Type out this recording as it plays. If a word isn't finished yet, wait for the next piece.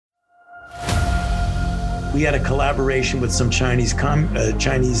We had a collaboration with some Chinese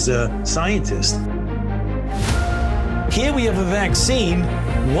scientists. Here we have a vaccine.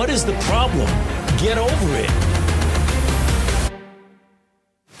 What is the problem? Get over it.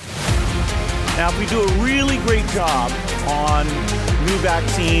 Now, if we do a really great job on new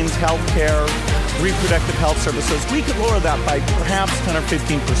vaccines, healthcare, reproductive health services, we could lower that by perhaps 10 or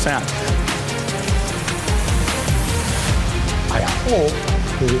 15%. I hope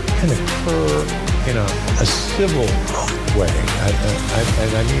that it can occur in a civil way.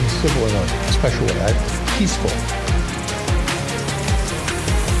 And I mean civil in a special way, peaceful.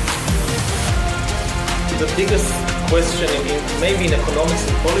 The biggest question maybe in economics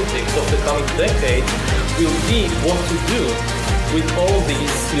and politics of the coming decade will be what to do with all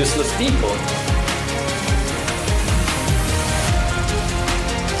these useless people.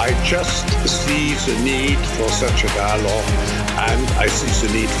 I just see the need for such a dialogue, and I see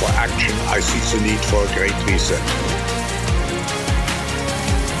the need for action. I see the need for a great reset.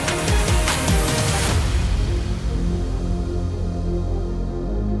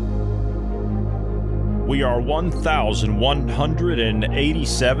 We are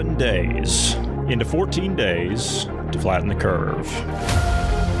 1,187 days into 14 days to flatten the curve.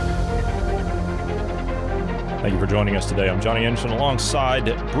 Thank you for joining us today. I'm Johnny Anderson alongside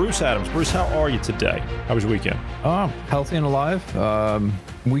Bruce Adams. Bruce, how are you today? How was your weekend? Healthy and alive.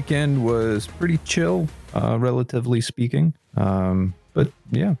 Weekend was pretty chill, relatively speaking. But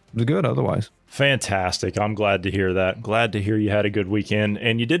yeah, it was good otherwise. Fantastic. I'm glad to hear that. Glad to hear you had a good weekend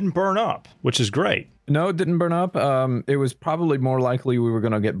and you didn't burn up, which is great. No, it didn't burn up. It was probably more likely we were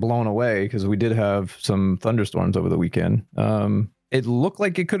going to get blown away because we did have some thunderstorms over the weekend. It looked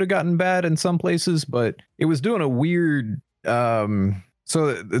like it could have gotten bad in some places, but it was doing a weird... So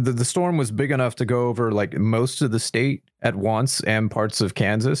the storm was big enough to go over like most of the state at once and parts of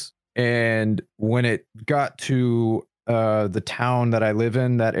Kansas. And when it got to the town that I live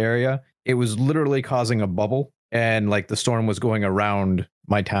in, that area, it was literally causing a bubble. And like the storm was going around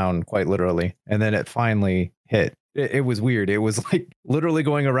my town quite literally. And then it finally hit. It was weird. It was like literally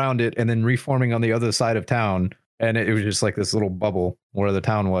going around it and then reforming on the other side of town. And it was just like this little bubble where the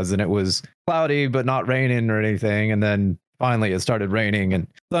town was. And it was cloudy, but not raining or anything. And then finally it started raining and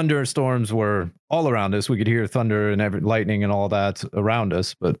thunderstorms were all around us. We could hear thunder and lightning and all that around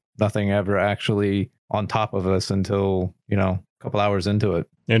us, but nothing ever actually on top of us until, a couple hours into it.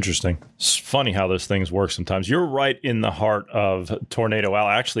 Interesting. It's funny how those things work sometimes. You're right in the heart of Tornado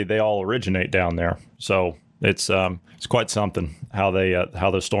Alley. Actually, they all originate down there. So it's quite something how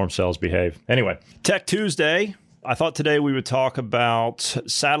those storm cells behave. Anyway, Tech Tuesday. I thought today we would talk about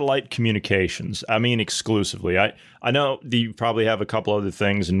satellite communications. I mean, exclusively. I know that you probably have a couple other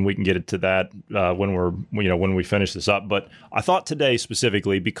things, and we can get into that when we finish this up. But I thought today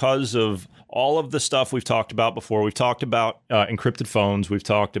specifically because of all of the stuff we've talked about before. We've talked about encrypted phones. We've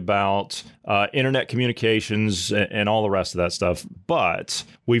talked about internet communications and all the rest of that stuff. But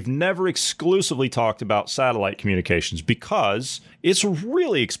we've never exclusively talked about satellite communications because it's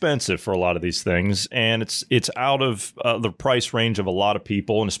really expensive for a lot of these things, and it's out of the price range of a lot of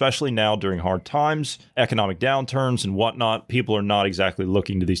people, and especially now during hard times, economic downturns and whatnot, people are not exactly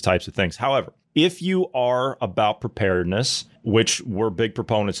looking to these types of things. However, if you are about preparedness, which we're big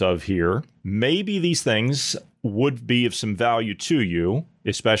proponents of here, maybe these things would be of some value to you,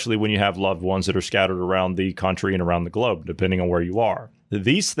 especially when you have loved ones that are scattered around the country and around the globe, depending on where you are.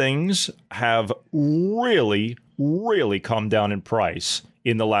 These things have really come down in price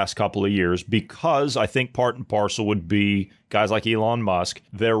in the last couple of years because I think part and parcel would be guys like Elon Musk.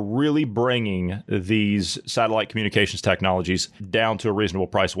 They're really bringing these satellite communications technologies down to a reasonable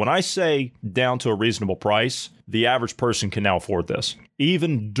price. When I say down to a reasonable price, the average person can now afford this.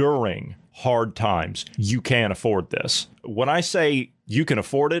 Even during hard times, you can afford this. When I say you can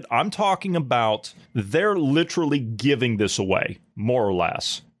afford it, I'm talking about they're literally giving this away, more or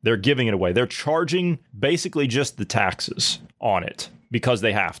less. They're giving it away. They're charging basically just the taxes on it because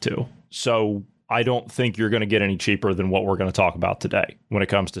they have to. So I don't think you're going to get any cheaper than what we're going to talk about today when it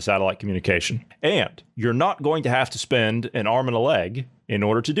comes to satellite communication. And you're not going to have to spend an arm and a leg in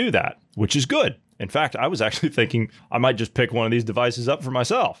order to do that, which is good. In fact, I was actually thinking I might just pick one of these devices up for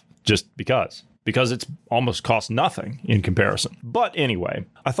myself just because it's almost cost nothing in comparison. But anyway,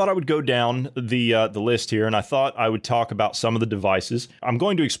 I thought I would go down the list here, and I thought I would talk about some of the devices. I'm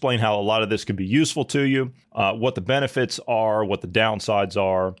going to explain how a lot of this could be useful to you, what the benefits are, what the downsides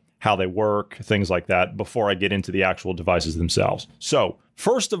are, how they work, things like that, before I get into the actual devices themselves. So,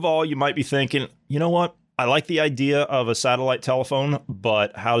 first of all, you might be thinking, you know what? I like the idea of a satellite telephone,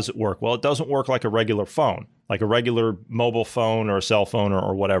 but how does it work? Well, it doesn't work like a regular phone, like a regular mobile phone or a cell phone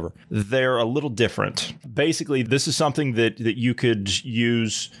or whatever. They're a little different. Basically, this is something that you could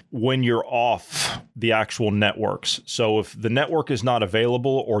use when you're off the actual networks. So if the network is not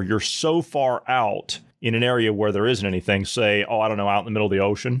available or you're so far out in an area where there isn't anything, say, I don't know, out in the middle of the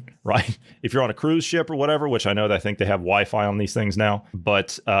ocean, right? If you're on a cruise ship or whatever, which I know that I think they have Wi-Fi on these things now,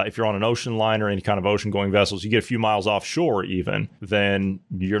 but if you're on an ocean line or any kind of ocean-going vessels, you get a few miles offshore even, then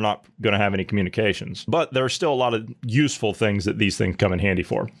you're not going to have any communications. But there are still a lot of useful things that these things come in handy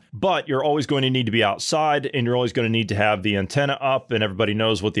for. But you're always going to need to be outside, and you're always going to need to have the antenna up, and everybody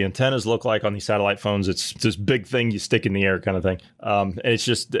knows what the antennas look like on these satellite phones. It's this big thing you stick in the air kind of thing. And it's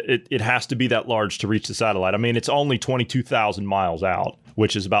just, it has to be that large to reach the satellite. I mean, it's only 22,000 miles out,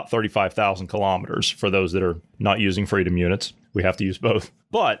 which is about 35,000 kilometers for those that are not using Freedom units. We have to use both.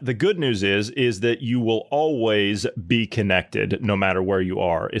 But the good news is that you will always be connected no matter where you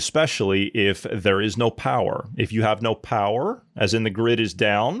are, especially if there is no power. If you have no power, as in the grid is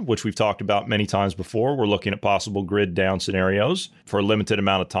down, which we've talked about many times before, we're looking at possible grid down scenarios for a limited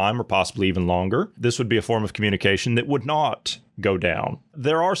amount of time or possibly even longer. This would be a form of communication that would not go down.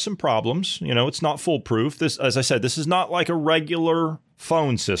 There are some problems. It's not foolproof. This, as I said, this is not like a regular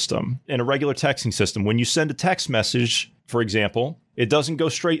phone system and a regular texting system. When you send a text message, for example, it doesn't go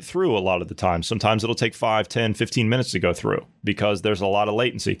straight through a lot of the time. Sometimes it'll take 5, 10, 15 minutes to go through because there's a lot of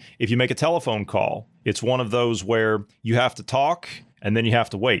latency. If you make a telephone call, it's one of those where you have to talk and then you have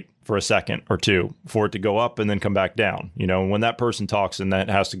to wait for a second or two for it to go up and then come back down. And when that person talks, and that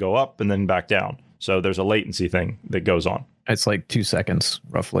has to go up and then back down. So there's a latency thing that goes on. It's like 2 seconds,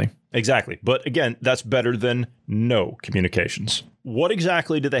 roughly. Exactly. But again, that's better than no communications. What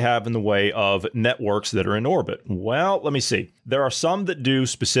exactly do they have in the way of networks that are in orbit? Well, let me see. There are some that do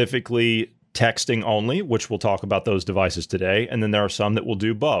specifically texting only, which we'll talk about those devices today. And then there are some that will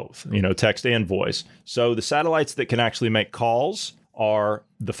do both, text and voice. So the satellites that can actually make calls are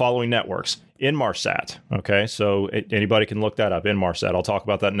the following networks. Inmarsat. Okay, so anybody can look that up. Inmarsat. I'll talk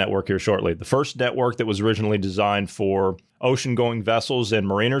about that network here shortly. The first network that was originally designed for ocean-going vessels and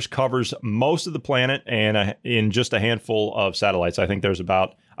mariners covers most of the planet and in just a handful of satellites. I think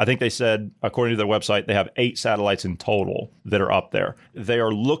they said, according to their website, they have 8 satellites in total that are up there. They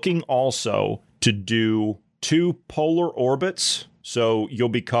are looking also to do 2 polar orbits. So you'll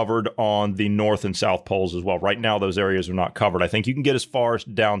be covered on the north and south poles as well. Right now, those areas are not covered. I think you can get as far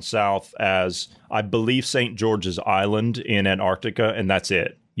down south as, I believe, St. George's Island in Antarctica, and that's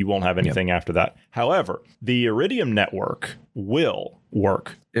it. You won't have anything after that. However, the Iridium network will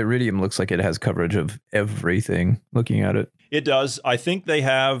work. Iridium looks like it has coverage of everything, looking at it. It does. I think they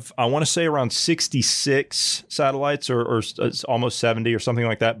have, I want to say around 66 satellites or it's almost 70 or something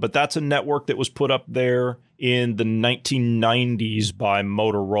like that. But that's a network that was put up there in the 1990s by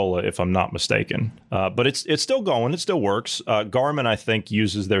Motorola, if I'm not mistaken. But it's still going. It still works. Garmin, I think,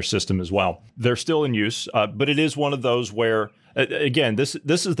 uses their system as well. They're still in use, but it is one of those where, again, this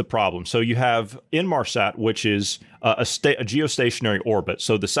is the problem. So you have Inmarsat, which is a geostationary orbit.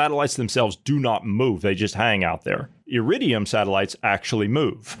 So the satellites themselves do not move. They just hang out there. Iridium satellites actually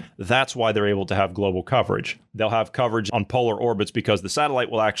move. That's why they're able to have global coverage. They'll have coverage on polar orbits because the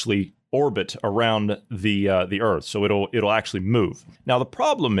satellite will actually orbit around the Earth. So it'll actually move. Now, the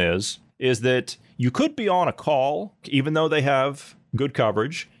problem is that you could be on a call, even though they have good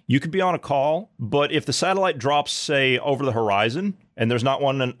coverage. You could be on a call, but if the satellite drops, say, over the horizon, and there's not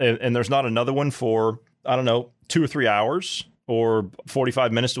one, and there's not another one for, 2 or 3 hours or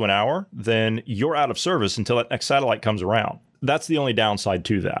 45 minutes to an hour, then you're out of service until that next satellite comes around. That's the only downside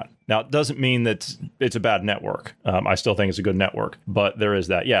to that. Now, it doesn't mean that it's a bad network. I still think it's a good network, but there is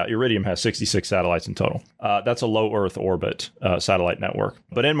that. Yeah, Iridium has 66 satellites in total. That's a low Earth orbit satellite network.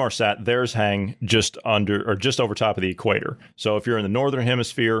 But Inmarsat, theirs hang just under or just over top of the equator. So if you're in the northern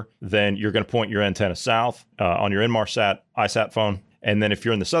hemisphere, then you're going to point your antenna south on your Inmarsat iSat phone. And then if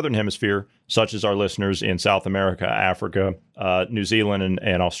you're in the southern hemisphere, such as our listeners in South America, Africa, New Zealand,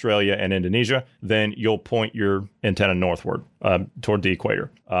 and Australia, and Indonesia, then you'll point your antenna northward toward the equator,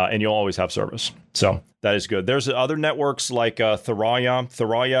 and you'll always have service. So that is good. There's other networks like Thuraya.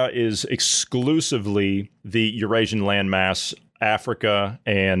 Thuraya is exclusively the Eurasian landmass, Africa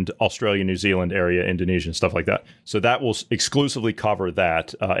and Australia, New Zealand area, Indonesia, and stuff like that. So that will exclusively cover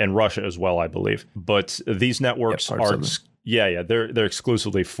that, and Russia as well, I believe. But these networks are... Yeah, they're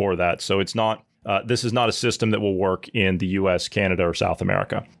exclusively for that. So it's not. This is not a system that will work in the U.S., Canada, or South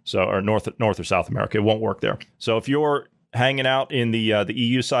America. So or North or South America, it won't work there. So if you're hanging out in the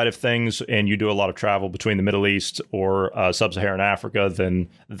EU side of things and you do a lot of travel between the Middle East or sub-Saharan Africa, then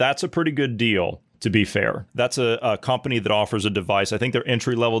that's a pretty good deal to be fair. That's a company that offers a device. I think their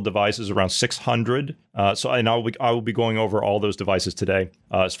entry-level device is around $600. I will be going over all those devices today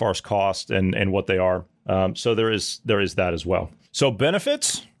as far as cost and what they are. So there is that as well. So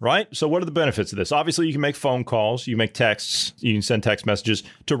benefits, right? So what are the benefits of this? Obviously, you can make phone calls, you make texts, you can send text messages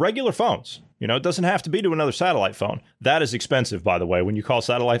to regular phones. You know, it doesn't have to be to another satellite phone. That is expensive, by the way. When you call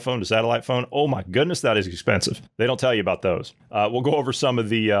satellite phone to satellite phone, oh my goodness, that is expensive. They don't tell you about those. We'll go over some of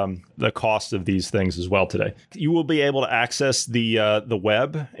the cost of these things as well today. You will be able to access the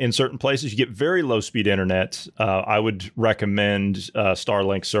web in certain places. You get very low speed internet. I would recommend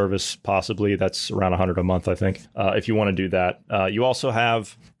Starlink service, possibly. That's around $100 a month, I think, if you want to do that. You also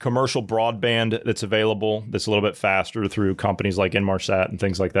have commercial broadband that's available that's a little bit faster through companies like Inmarsat and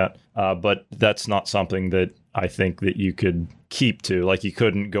things like that. But that's not something that I think that you could keep to. Like, you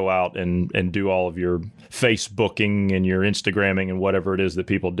couldn't go out and do all of your Facebooking and your Instagramming and whatever it is that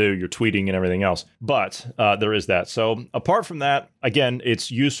people do, your tweeting and everything else. But there is that. So apart from that, again, it's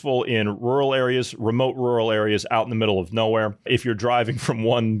useful in rural areas, remote rural areas out in the middle of nowhere. If you're driving from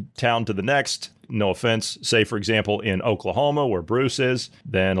one town to the next, no offense, say, for example, in Oklahoma, where Bruce is,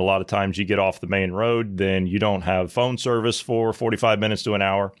 then a lot of times you get off the main road, then you don't have phone service for 45 minutes to an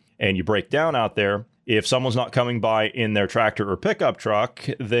hour, and you break down out there. If someone's not coming by in their tractor or pickup truck,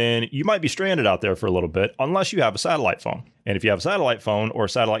 then you might be stranded out there for a little bit, unless you have a satellite phone. And if you have a satellite phone or a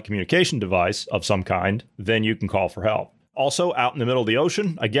satellite communication device of some kind, then you can call for help. Also, out in the middle of the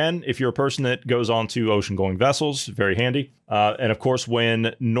ocean, again, if you're a person that goes on to ocean-going vessels, very handy. And of course,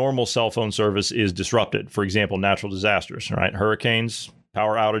 when normal cell phone service is disrupted, for example, natural disasters, right? Hurricanes,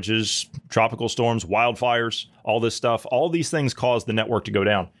 power outages, tropical storms, wildfires, all this stuff, all these things cause the network to go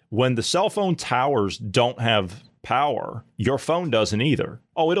down. When the cell phone towers don't have power, your phone doesn't either.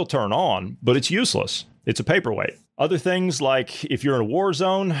 Oh, it'll turn on, but it's useless. It's a paperweight. Other things, like if you're in a war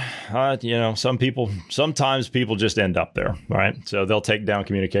zone, sometimes people just end up there, right? So they'll take down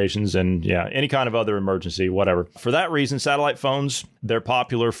communications and any kind of other emergency, whatever. For that reason, satellite phones, they're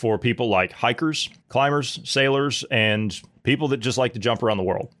popular for people like hikers, climbers, sailors, and people that just like to jump around the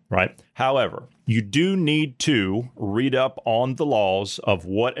world, right? However, you do need to read up on the laws of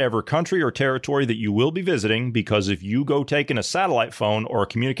whatever country or territory that you will be visiting, because if you go taking a satellite phone or a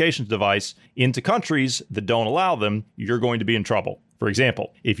communications device into countries that don't allow them, you're going to be in trouble. For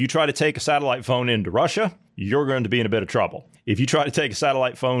example, if you try to take a satellite phone into Russia, you're going to be in a bit of trouble. If you try to take a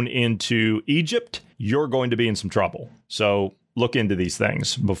satellite phone into Egypt, you're going to be in some trouble. So look into these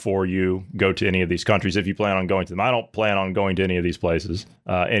things before you go to any of these countries if you plan on going to them. I don't plan on going to any of these places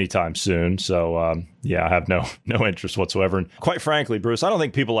anytime soon. So, I have no interest whatsoever. And quite frankly, Bruce, I don't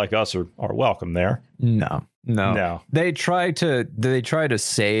think people like us are welcome there. No. They try to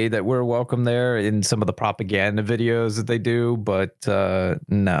say that we're welcome there in some of the propaganda videos that they do, but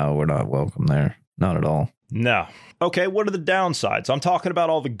no, we're not welcome there. Not at all. No. Okay, what are the downsides? I'm talking about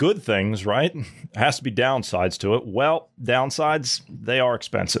all the good things, right? There has to be downsides to it. Well, downsides, they are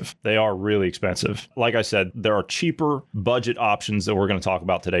expensive. They are really expensive. Like I said, there are cheaper budget options that we're going to talk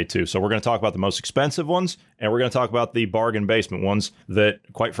about today, too. So we're going to talk about the most expensive ones, and we're going to talk about the bargain basement ones that,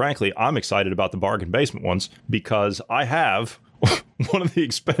 quite frankly, I'm excited about the bargain basement ones because I have one of the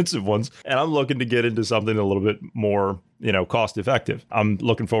expensive ones, and I'm looking to get into something a little bit more, cost effective. I'm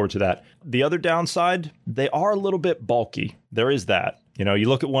looking forward to that. The other downside, they are a little bit bulky. There is that. You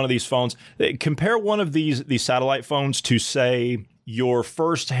look at one of these phones, compare one of these satellite phones to, say, your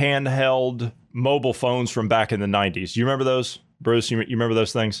first handheld mobile phones from back in the 90s. You remember those, Bruce? You remember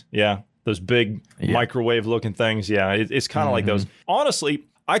those things? Yeah. Those big microwave looking things. Yeah. It's kind of like those. Honestly,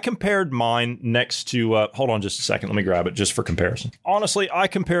 I compared mine next to, hold on just a second. Let me grab it just for comparison. Honestly, I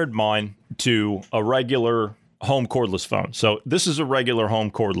compared mine to a regular home cordless phone. So this is a regular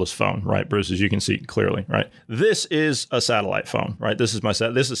home cordless phone, right, Bruce, as you can see clearly, right? This is a satellite phone, right? This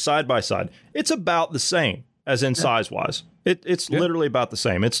is side by side. It's about the same as in size-wise. It's literally about the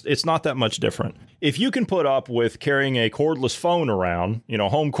same. It's not that much different. If you can put up with carrying a cordless phone around,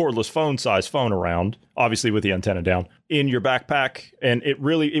 home cordless phone size phone around, obviously with the antenna down, in your backpack, and it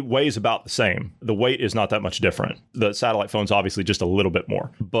weighs about the same. The weight is not that much different. The satellite phone's obviously just a little bit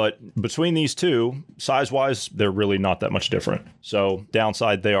more. But between these two, size-wise, they're really not that much different. So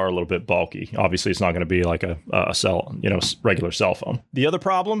downside, they are a little bit bulky. Obviously, it's not going to be like a regular cell phone. The other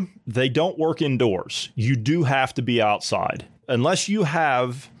problem, they don't work indoors. You do have to be outside. Unless you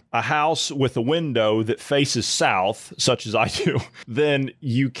have a house with a window that faces south, such as I do, then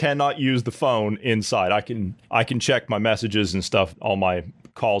you cannot use the phone inside. I can check my messages and stuff, all my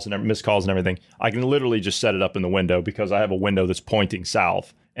calls and missed calls and everything. I can literally just set it up in the window because I have a window that's pointing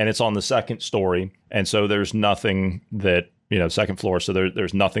south and it's on the second story. And so there's nothing that second floor. So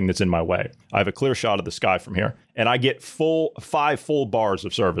there's nothing that's in my way. I have a clear shot of the sky from here, and I get 5 full bars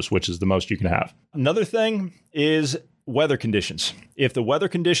of service, which is the most you can have. Another thing is weather conditions. If the weather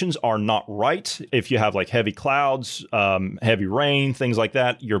conditions are not right, if you have like heavy clouds, heavy rain, things like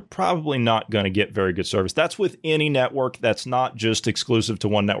that, you're probably not going to get very good service. That's with any network. That's not just exclusive to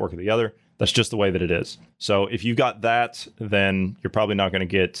one network or the other. That's just the way that it is. So if you got that, then you're probably not going to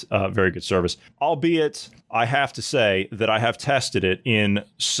get very good service. Albeit, I have to say that I have tested it in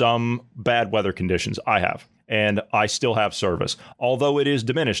some bad weather conditions. I have. And I still have service, although it is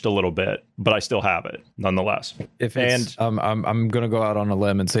diminished a little bit, but I still have it nonetheless. If it's, I'm going to go out on a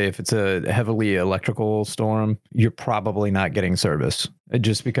limb and say if it's a heavily electrical storm, you're probably not getting service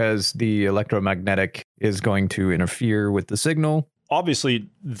just because the electromagnetic is going to interfere with the signal. Obviously,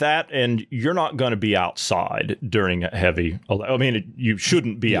 that, and you're not going to be outside during a heavy. I mean, you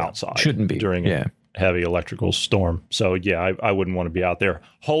shouldn't be outside. Shouldn't be during a heavy electrical storm. So yeah, I wouldn't want to be out there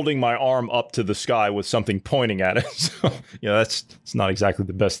holding my arm up to the sky with something pointing at it. So it's not exactly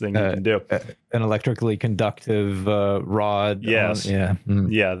the best thing you can do. An electrically conductive rod. Yes. Yeah,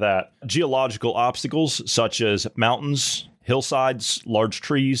 that. Geological obstacles such as mountains, hillsides, large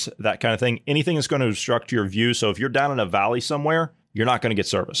trees, that kind of thing. Anything that's going to obstruct your view. So if you're down in a valley somewhere, you're not going to get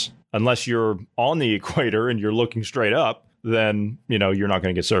service. Unless you're on the equator and you're looking straight up, then you're not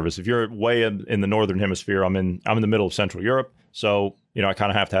going to get service. If you're way in the northern hemisphere, I'm in the middle of Central Europe, so I kind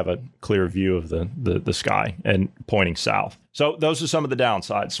of have to have a clear view of the sky and pointing south. So those are some of the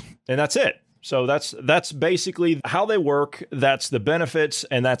downsides, and that's it. So that's basically how they work. That's the benefits,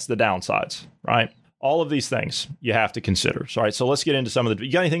 and that's the downsides, right? All of these things you have to consider. So, all right, so let's get into some of the.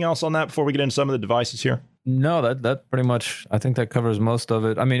 You got anything else on that before we get into some of the devices here? No, that pretty much, I think that covers most of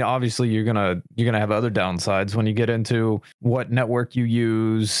it. I mean, obviously you're gonna have other downsides when you get into what network you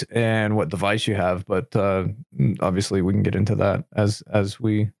use and what device you have, but obviously we can get into that as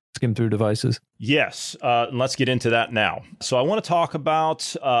we skim through devices. Yes, let's get into that now. So I want to talk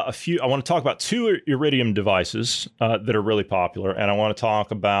about I want to talk about 2 Iridium devices that are really popular, and I want to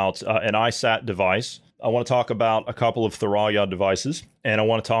talk about an iSat device. I want to talk about a couple of Thuraya devices, and I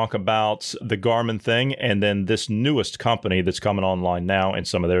want to talk about the Garmin thing, and then this newest company that's coming online now and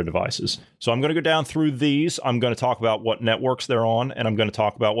some of their devices. So I'm going to go down through these. I'm going to talk about what networks they're on, and I'm going to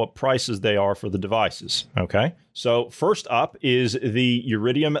talk about what prices they are for the devices. Okay. So first up is the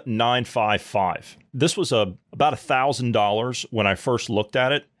Iridium 955. This was about $1,000 when I first looked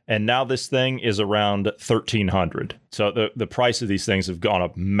at it. And now this thing is around $1,300. So the price of these things have gone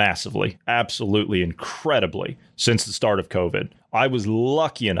up massively, absolutely incredibly since the start of COVID. I was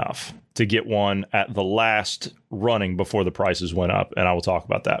lucky enough to get one at the last running before the prices went up, and I will talk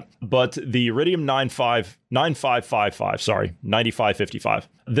about that. But the Iridium 9555,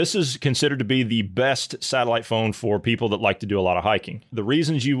 this is considered to be the best satellite phone for people that like to do a lot of hiking. The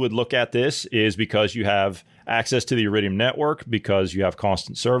reasons you would look at this is because you have access to the Iridium network, because you have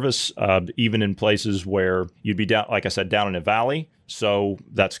constant service, even in places where you'd be down, like I said, down in a valley. So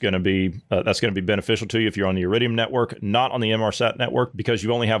that's going to be beneficial to you if you're on the Iridium network, not on the Inmarsat network, because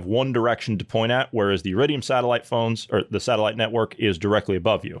you only have one direction to point at, whereas the Iridium satellite phones or the satellite network is directly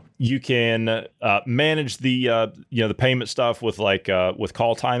above you. You can manage the payment stuff with with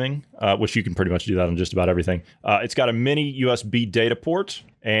call timing, which you can pretty much do that on just about everything. It's got a mini USB data port.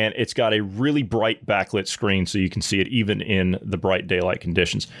 And it's got a really bright backlit screen so you can see it even in the bright daylight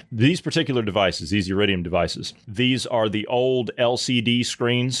conditions. These particular devices, these Iridium devices, these are the old LCD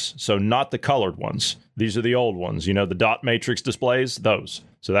screens, so not the colored ones. These are the old ones, the dot matrix displays, those.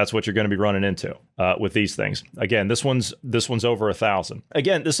 So that's what you're going to be running into with these things. Again, this one's over $1,000.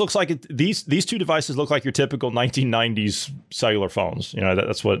 Again, this looks like these 2 devices look like your typical 1990s cellular phones.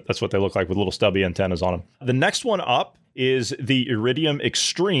 That's what they look like with little stubby antennas on them. The next one up is the Iridium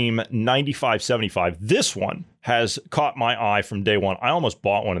Extreme 9575. This one has caught my eye from day one. I almost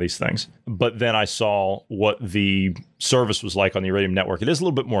bought one of these things, but then I saw what the service was like on the Iridium network. It is a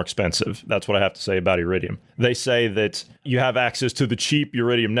little bit more expensive. That's what I have to say about Iridium. They say that you have access to the cheap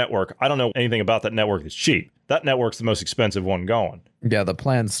Iridium network. I don't know anything about that network that's cheap. That network's the most expensive one going. Yeah, the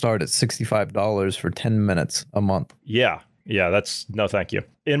plans start at $65 for 10 minutes a month. Yeah, that's no thank you.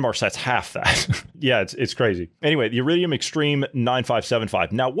 Inmarsat's half that. Yeah, it's crazy. Anyway, the Iridium Extreme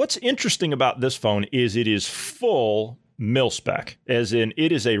 9575. Now, what's interesting about this phone is it is full mil-spec, as in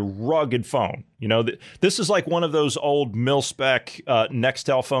it is a rugged phone. This is like one of those old mil-spec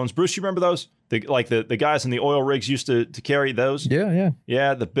Nextel phones. Bruce, you remember those? The guys in the oil rigs used to carry those.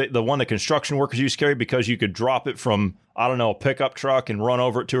 Yeah. The one that construction workers used to carry because you could drop it from a pickup truck and run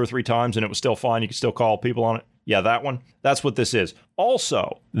over it 2 or 3 times and it was still fine. You could still call people on it. Yeah, that one. That's what this is.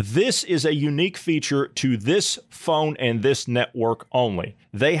 Also, this is a unique feature to this phone and this network only.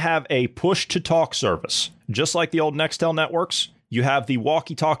 They have a push-to-talk service. Just like the old Nextel networks, you have the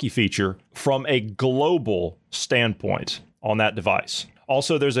walkie-talkie feature from a global standpoint on that device.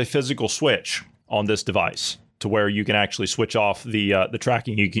 Also, there's a physical switch on this device to where you can actually switch off the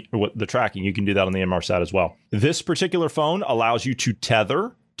tracking. You can do that on the Inmarsat as well. This particular phone allows you to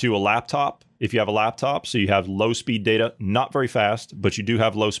tether to a laptop if you have a laptop, so you have low-speed data, not very fast, but you do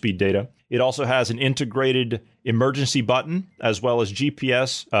have low-speed data. It also has an integrated emergency button as well as a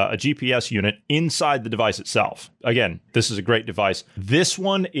GPS unit inside the device itself. Again, this is a great device. This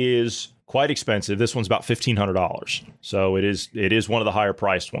one is quite expensive. This one's about $1,500, so it is one of the higher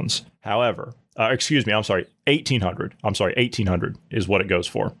priced ones. However, $1,800. $1,800 is what it goes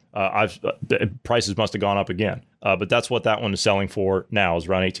for. Prices must have gone up again, but that's what that one is selling for now, is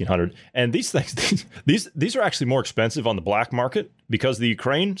around $1,800. And these things, these are actually more expensive on the black market because of the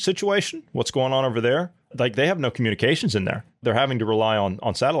Ukraine situation. What's going on over there? Like, they have no communications in there. They're having to rely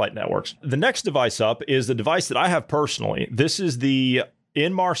on satellite networks. The next device up is the device that I have personally. This is the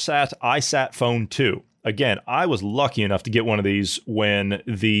Inmarsat iSat Phone 2. Again, I was lucky enough to get one of these when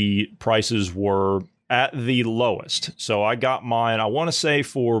the prices were at the lowest. So I got mine, I want to say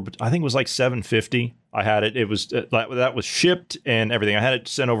for, I think it was like $750. I had it. It was that was shipped and everything. I had it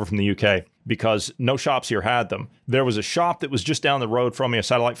sent over from the UK because no shops here had them. There was a shop that was just down the road from me, a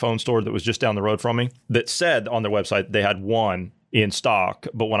satellite phone store that was just down the road from me, that said on their website they had one in stock,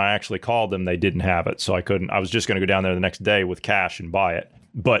 but when I actually called them, they didn't have it. So I couldn't. I was just going to go down there the next day with cash and buy it.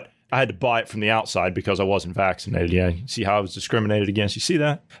 But I had to buy it from the outside because I wasn't vaccinated. Yeah, you see how I was discriminated against? You see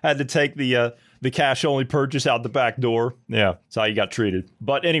that? I had to take the cash-only purchase out the back door. Yeah, that's how you got treated.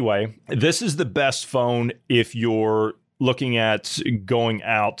 But anyway, this is the best phone if you're looking at going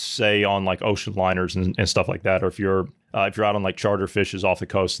out, say, on like ocean liners and stuff like that, or if you're out on like charter fishes off the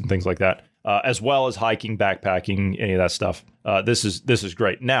coast and things like that, as well as hiking, backpacking, any of that stuff. This is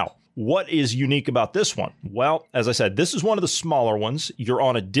great. Now, what is unique about this one? Well, as I said, this is one of the smaller ones. You're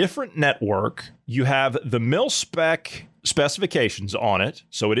on a different network. You have the mil-spec specifications on it,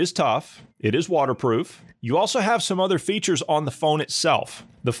 so it is tough. It is waterproof. You also have some other features on the phone itself.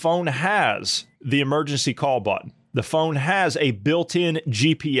 The phone has the emergency call button. The phone has a built-in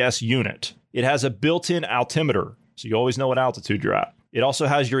GPS unit. It has a built-in altimeter, so you always know what altitude you're at. It also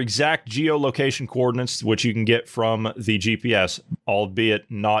has your exact geolocation coordinates, which you can get from the GPS, albeit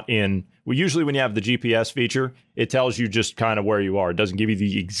not in... Well, usually when you have the GPS feature, it tells you just kind of where you are. It doesn't give you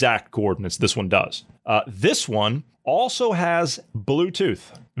the exact coordinates. This one does. This one also has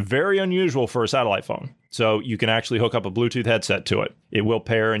Bluetooth. Very unusual for a satellite phone. So you can actually hook up a Bluetooth headset to it. It will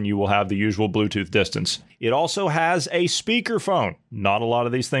pair and you will have the usual Bluetooth distance. It also has a speakerphone. Not a lot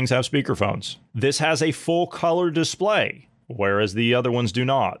of these things have speakerphones. This has a full color display, whereas the other ones do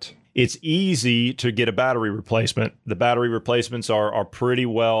not. It's easy to get a battery replacement. The battery replacements are pretty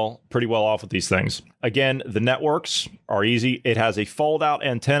well off with these things. Again, the networks are easy. It has a fold-out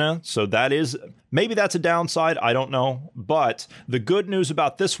antenna, so maybe that's a downside. I don't know. But the good news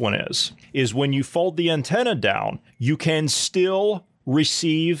about this one is when you fold the antenna down, you can still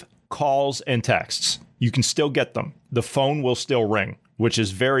receive calls and texts. You can still get them. The phone will still ring, which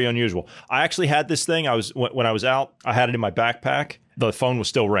is very unusual. I actually had this thing. When I was out, I had it in my backpack. The phone would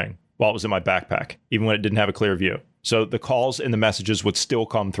still ring while it was in my backpack, even when it didn't have a clear view. So the calls and the messages would still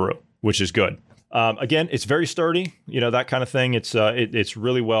come through, which is good. Again, it's very sturdy, that kind of thing. It's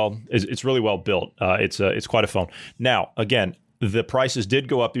really well built. It's quite a phone. Now, again, the prices did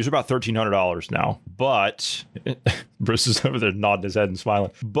go up. These are about $1,300 now, but Bruce is over there nodding his head and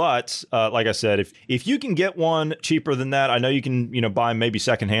smiling. But like I said, if you can get one cheaper than that, I know you can, buy maybe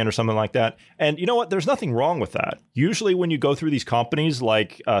secondhand or something like that. And you know what? There's nothing wrong with that. Usually when you go through these companies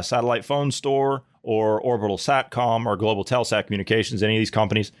like Satellite Phone Store or Orbital Satcom or Global Telsat Communications, any of these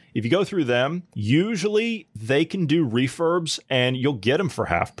companies, if you go through them, usually they can do refurbs and you'll get them for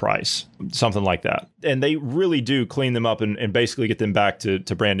half price, something like that. And they really do clean them up and basically get them back to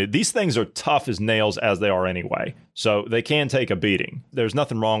brand new. These things are tough as nails as they are anyway, so they can take a beating. There's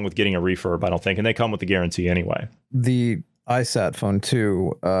nothing wrong with getting a refurb, I don't think, and they come with the guarantee anyway. The iSat Phone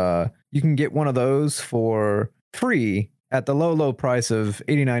 2, you can get one of those for free at the low price of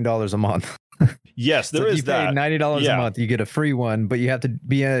 $89 a month. Yes, there is that. You pay $90 a month, you get a free one, but you have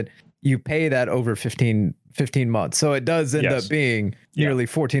to you pay that over 15 months. So it does end up being nearly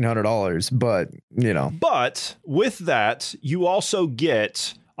 $1,400, but But with that, you also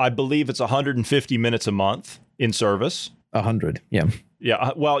get, I believe it's 150 minutes a month in service. 100. Yeah.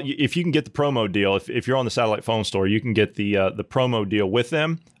 Yeah, well, if you can get the promo deal, if you're on the satellite phone store, you can get the promo deal with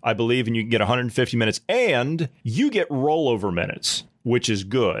them, I believe, and you can get 150 minutes, and you get rollover minutes, which is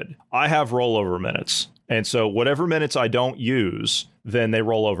good. I have rollover minutes, and so whatever minutes I don't use, then they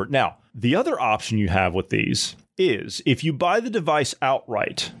roll over. Now, the other option you have with these is if you buy the device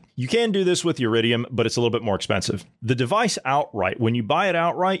outright. You can do this with Iridium, but it's a little bit more expensive. The device outright, when you buy it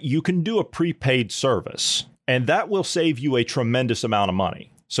outright, you can do a prepaid service. And that will save you a tremendous amount of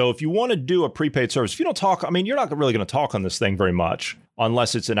money. So if you want to do a prepaid service, if you don't talk, I mean, you're not really going to talk on this thing very much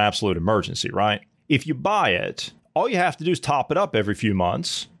unless it's an absolute emergency, right? If you buy it, all you have to do is top it up every few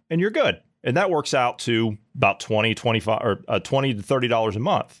months and you're good. And that works out to about $20 to $30 a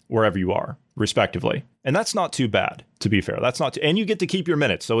month, wherever you are, respectively. And that's not too bad, to be fair. That's not, and you get to keep your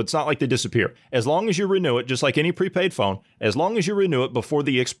minutes, so it's not like they disappear. As long as you renew it, just like any prepaid phone, as long as you renew it before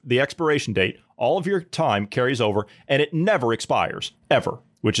the expiration date, all of your time carries over, and it never expires, ever,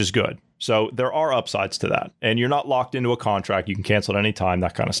 which is good. So there are upsides to that. And you're not locked into a contract. You can cancel at any time,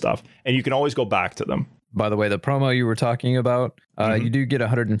 that kind of stuff. And you can always go back to them. By the way, the promo you were talking about, you do get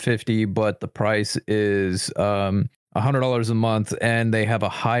 150, but the price is $100 a month, and they have a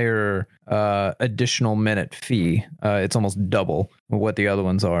higher additional minute fee. It's almost double what the other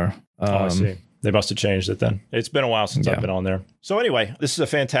ones are. I see. They must have changed it then. It's been a while since I've been on there. So anyway, this is a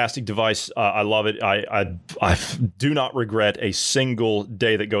fantastic device. I love it. I do not regret a single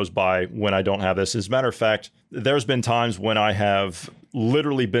day that goes by when I don't have this. As a matter of fact, there's been times when I have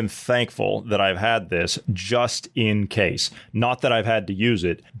literally been thankful that I've had this just in case. Not that I've had to use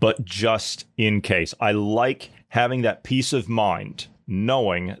it, but just in case. I like having that peace of mind,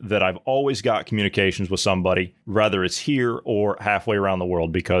 knowing that I've always got communications with somebody, whether it's here or halfway around the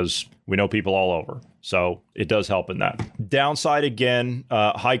world, because we know people all over. So it does help in that. Downside, again,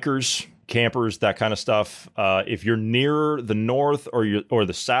 hikers, campers, that kind of stuff. If you're near the north or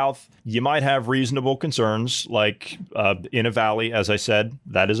the south, you might have reasonable concerns, like in a valley, as I said,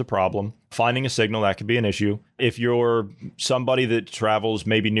 that is a problem. Finding a signal, that could be an issue. If you're somebody that travels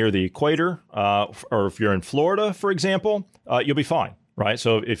maybe near the equator, or if you're in Florida, for example, you'll be fine, right?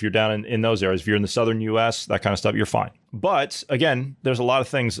 So if you're down in those areas, if you're in the southern U.S., that kind of stuff, you're fine. But again, there's a lot of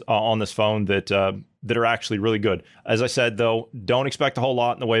things on this phone that are actually really good. As I said, though, don't expect a whole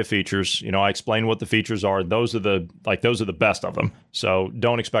lot in the way of features. You know, I explained what the features are. Those are the best of them. So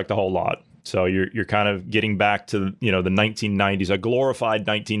don't expect a whole lot. So you're kind of getting back to, the 1990s, a glorified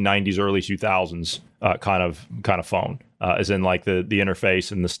 1990s, early 2000s kind of phone, as in like the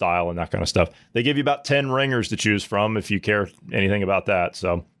interface and the style and that kind of stuff. They give you about 10 ringers to choose from if you care anything about that.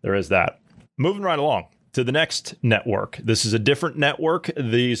 So there is that. Moving right along to the next network. This is a different network.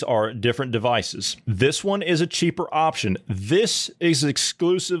 These are different devices. This one is a cheaper option. This is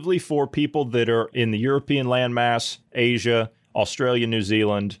exclusively for people that are in the European landmass, Asia, Australia, New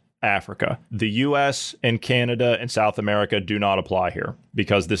Zealand, Africa. The US and Canada and South America do not apply here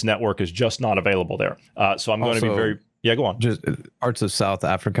because this network is just not available there. So I'm going to be very... Yeah, go on. Just parts of South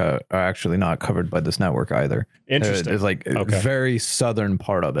Africa are actually not covered by this network either. Interesting. It's like a very southern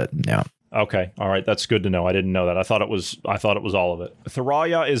part of it. Yeah. Okay. All right. That's good to know. I didn't know that. I thought it was all of it.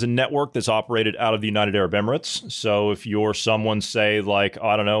 Thuraya is a network that's operated out of the United Arab Emirates. So if you're someone, say, like,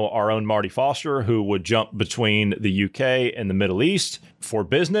 I don't know, our own Marty Foster, who would jump between the UK and the Middle East for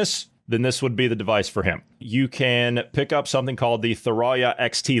business, then this would be the device for him. You can pick up something called the Thuraya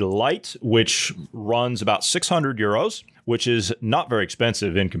XT Lite, which runs about 600 euros, which is not very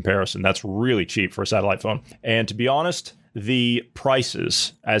expensive in comparison. That's really cheap for a satellite phone. And to be honest, the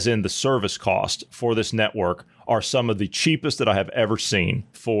prices, as in the service cost for this network, are some of the cheapest that I have ever seen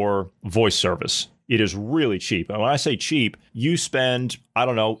for voice service. It is really cheap. And when I say cheap, you spend,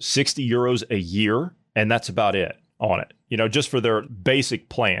 60 euros a year, and that's about it on it. Just for their basic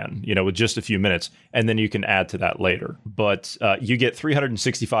plan, with just a few minutes, and then you can add to that later. But you get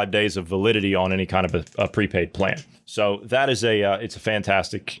 365 days of validity on any kind of a prepaid plan. So that is it's a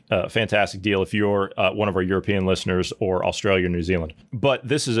fantastic deal if you're one of our European listeners or Australia or New Zealand. But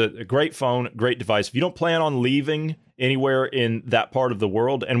this is a great phone, great device. If you don't plan on leaving anywhere in that part of the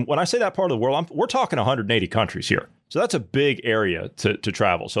world, and when I say that part of the world, we're talking 180 countries here. So that's a big area to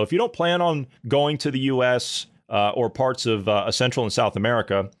travel. So if you don't plan on going to the U.S., or parts of Central and South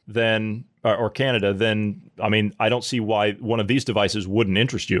America, then or Canada, then I don't see why one of these devices wouldn't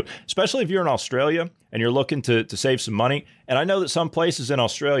interest you, especially if you're in Australia and you're looking to save some money. And I know that some places in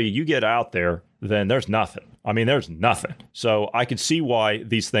Australia, you get out there, then there's nothing. There's nothing. So I could see why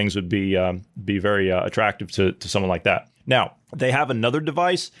these things would be very attractive to someone like that. Now, they have another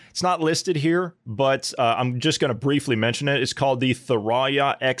device. It's not listed here, but I'm just going to briefly mention it. It's called the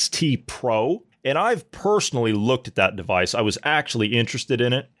Thuraya XT Pro. And I've personally looked at that device. I was actually interested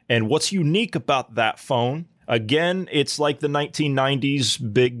in it. And what's unique about that phone, again, it's like the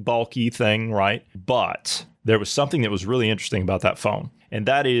 1990s big bulky thing, right? But there was something that was really interesting about that phone. And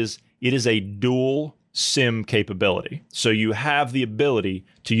that is, it is a dual SIM capability. So you have the ability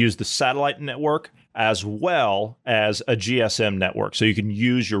to use the satellite network as well as a GSM network. So you can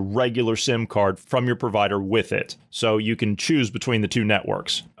use your regular SIM card from your provider with it. So you can choose between the two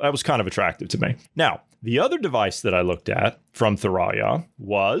networks. That was kind of attractive to me. Now, the other device that I looked at from Thuraya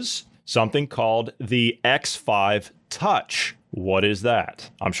was something called the X5 Touch. What is that?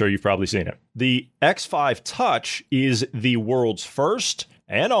 I'm sure you've probably seen it. The X5 Touch is the world's first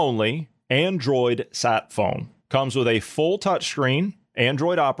and only Android sat phone. Comes with a full touchscreen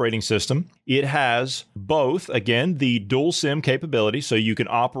Android operating system. It has both, again, the dual SIM capability, so you can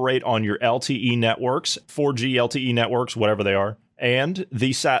operate on your LTE networks, 4G LTE networks, whatever they are, and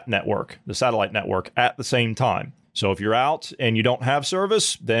the SAT network, the satellite network, at the same time. So if you're out and you don't have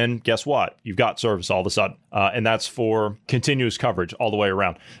service, then guess what? You've got service all of a sudden. And that's for continuous coverage all the way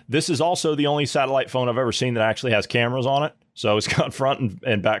around. This is also the only satellite phone I've ever seen that actually has cameras on it. So it's got front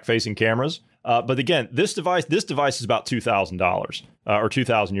and back facing cameras. But again, this device is about $2,000 or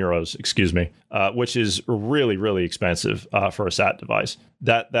 2,000 euros, excuse me, which is really, really expensive for a SAT device.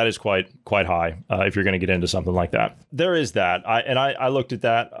 That is quite high if you're going to get into something like that. There is that. I looked at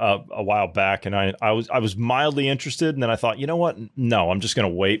that a while back, and I was mildly interested, and then I thought, you know what? No, I'm just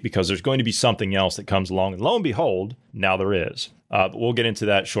going to wait because there's going to be something else that comes along. And lo and behold, now there is. But we'll get into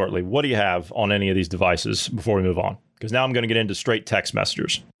that shortly. What do you have on any of these devices before we move on? Because now I'm going to get into straight text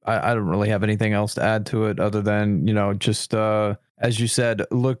messengers. I don't really have anything else to add to it other than, just as you said,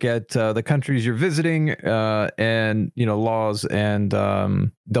 look at the countries you're visiting and, laws and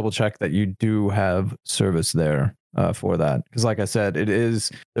double check that you do have service there for that. Because like I said,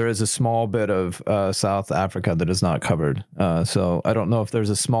 there is a small bit of South Africa that is not covered. So I don't know if there's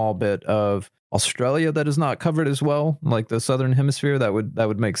a small bit of Australia that is not covered as well, like the southern hemisphere. That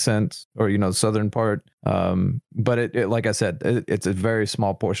would make sense, or the southern part. But it like I said, it's a very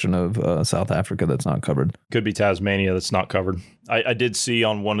small portion of South Africa that's not covered. Could be Tasmania that's not covered. I did see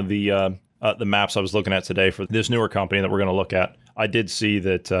on one of the maps I was looking at today for this newer company that we're going to look at. I did see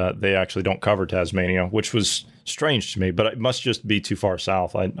that they actually don't cover Tasmania, which was strange to me, but it must just be too far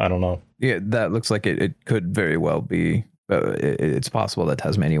south. I don't know. Yeah, that looks like it could very well be. It's possible that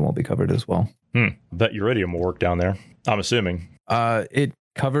Tasmania won't be covered as well. Bet Iridium will work down there, I'm assuming. It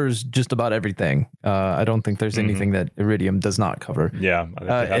covers just about everything. I don't think there's anything that Iridium does not cover. Yeah.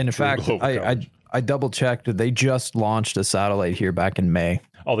 And in fact, I double checked. They just launched a satellite here back in May.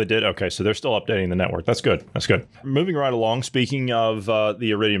 Oh, they did? Okay, so they're still updating the network. That's good. Moving right along, speaking of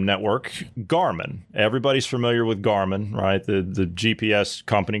the Iridium network, Garmin. Everybody's familiar with Garmin, right? The GPS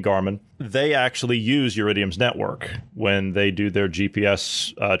company Garmin. They actually use Iridium's network when they do their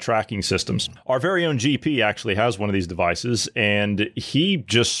GPS tracking systems. Our very own GP actually has one of these devices, and he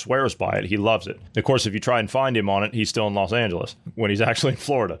just swears by it. He loves it. Of course, if you try and find him on it, he's still in Los Angeles when he's actually in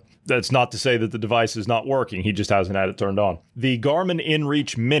Florida. That's not to say that the device is not working. He just hasn't had it turned on. The Garmin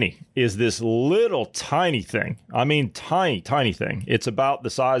InReach Mini is this little tiny thing. I mean, tiny thing. It's about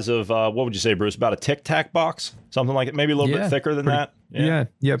the size of, what would you say, Bruce? About a Tic Tac box? Something like it. Maybe a little bit thicker than that. Yeah,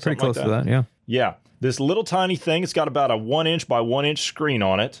 pretty close to that, yeah. Yeah. This little tiny thing, it's got about a 1-inch by 1-inch screen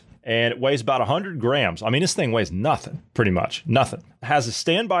on it, and it weighs about 100 grams. I mean, this thing weighs nothing, pretty much. Nothing. It has a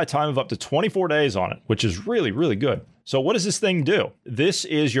standby time of up to 24 days on it, which is really, really good. So what does this thing do? This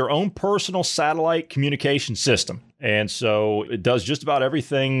is your own personal satellite communication system. And so it does just about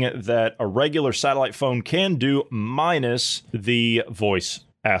everything that a regular satellite phone can do, minus the voice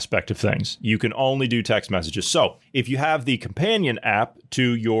aspect of things. You can only do text messages. So if you have the companion app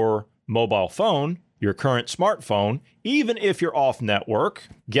to your mobile phone, your current smartphone, even if you're off network,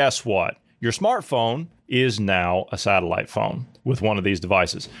 guess what? Your smartphone is now a satellite phone with one of these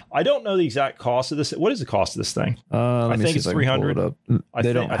devices. I don't know the exact cost of this. What is the cost of this thing? I think it's $300.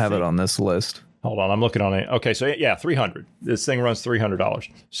 They don't have it on this list. Hold on, I'm looking on it. Okay, so yeah, $300. This thing runs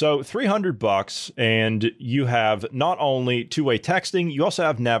 $300. So $300, and you have not only two-way texting, you also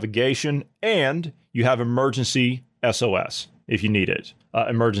have navigation, and you have emergency SOS if you need it.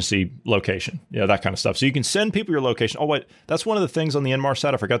 Emergency location, that kind of stuff. So you can send people your location. Oh, wait, that's one of the things on the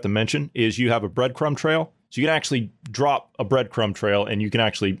Inmarsat I forgot to mention is you have a breadcrumb trail. So you can actually drop a breadcrumb trail, and you can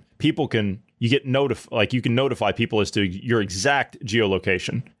actually, you can notify people as to your exact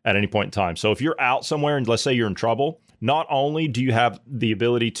geolocation at any point in time. So if you're out somewhere and let's say you're in trouble, not only do you have the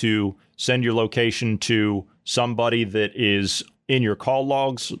ability to send your location to somebody that is in your call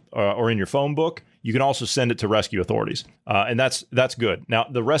logs or in your phone book, You can also send it to rescue authorities. And that's good. Now,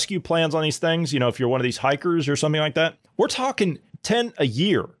 the rescue plans on these things, if you're one of these hikers or something like that, we're talking 10 a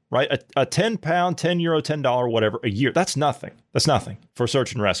year, right? A 10 pound, 10 euro, $10, whatever a year. That's nothing. That's nothing for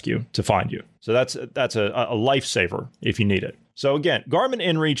search and rescue to find you. So that's a lifesaver if you need it. So again, Garmin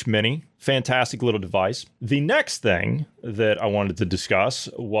InReach Mini, fantastic little device. The next thing that I wanted to discuss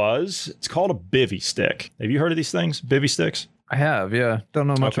was, it's called a Bivy Stick. Have you heard of these things? Bivy sticks? I have, yeah. Don't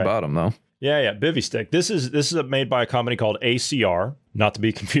know much about them though. Yeah, Bivy Stick. This is made by a company called ACR, not to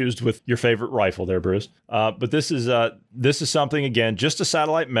be confused with your favorite rifle there, Bruce. But this is something, again, just a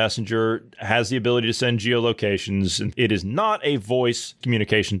satellite messenger, has the ability to send geolocations, and it is not a voice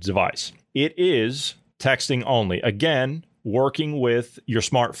communications device. It is texting only. Again, working with your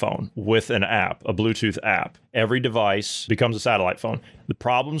smartphone with an app, a Bluetooth app. Every device becomes a satellite phone. The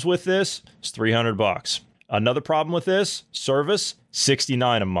problems with this is $300. Another problem with this service,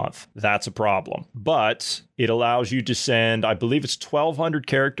 $69 a month. That's a problem. But it allows you to send, I believe it's 1,200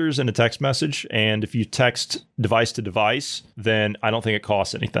 characters in a text message. And if you text device to device, then I don't think it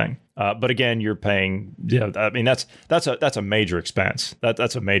costs anything. But again, you're paying, I mean, that's a major expense.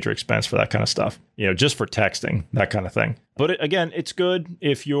 That's a major expense for that kind of stuff, just for texting, that kind of thing. But again, it's good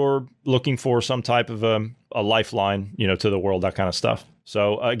if you're looking for some type of a lifeline, to the world, that kind of stuff.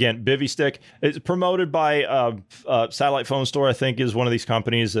 So again, Bivy Stick is promoted by Satellite Phone Store, I think, is one of these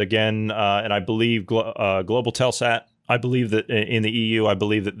companies. Again, and I believe Global Telsat. I believe that in the EU, I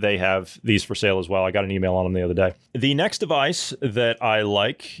believe that they have these for sale as well. I got an email on them the other day. The next device that I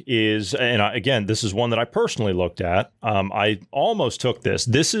like is, again, this is one that I personally looked at. I almost took this.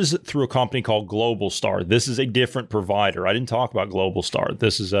 This is through a company called Globalstar. This is a different provider. I didn't talk about Globalstar.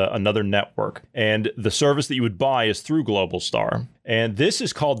 This is another network. And the service that you would buy is through Globalstar. And this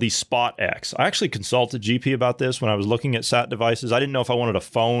is called the Spot X. I actually consulted GP about this when I was looking at SAT devices. I didn't know if I wanted a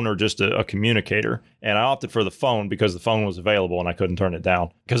phone or just a communicator. And I opted for the phone because the phone was available and I couldn't turn it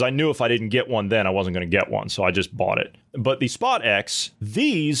down. Because I knew if I didn't get one then, I wasn't going to get one. So I just bought it. But the Spot X,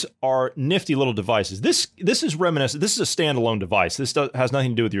 these are nifty little devices. This is reminiscent. This is a standalone device. This has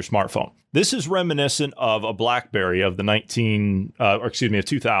nothing to do with your smartphone. This is reminiscent of a BlackBerry of the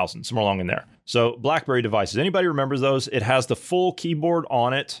 2000, somewhere along in there. So BlackBerry devices. Anybody remembers those? It has the full keyboard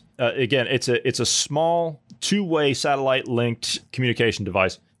on it. Again, it's a small two-way satellite linked communication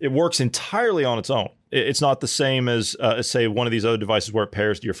device. It works entirely on its own. It's not the same as, say, one of these other devices where it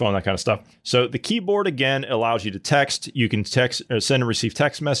pairs to your phone, that kind of stuff. So the keyboard, again, allows you to text. You can text, send and receive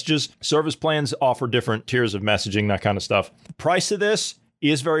text messages. Service plans offer different tiers of messaging, that kind of stuff. The price of this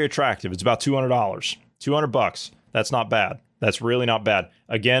is very attractive. It's about $200. $200. That's not bad. That's really not bad.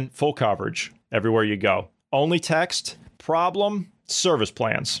 Again, full coverage everywhere you go. Only text. Problem, service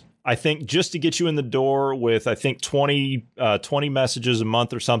plans. I think just to get you in the door with, 20 messages a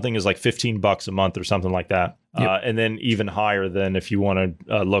month or something is like $15 a month or something like that. Yep. And then even higher than if you want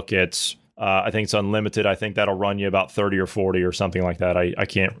to look at, I think it's unlimited. I think that'll run you about 30 or 40 or something like that. I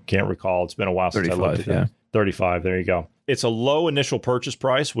can't recall. It's been a while since I looked at it. 35. There you go. It's a low initial purchase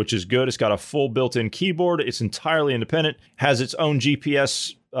price, which is good. It's got a full built-in keyboard. It's entirely independent, has its own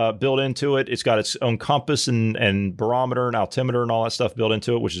GPS built into it. It's got its own compass and barometer and altimeter and all that stuff built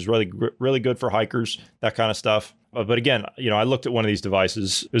into it, which is really, really good for hikers, that kind of stuff. But again, I looked at one of these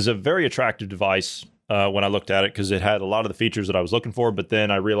devices. It was a very attractive device when I looked at it because it had a lot of the features that I was looking for. But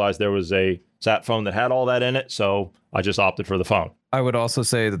then I realized there was a sat phone that had all that in it. So I just opted for the phone. I would also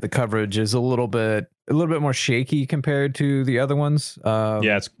say that the coverage is a little bit more shaky compared to the other ones.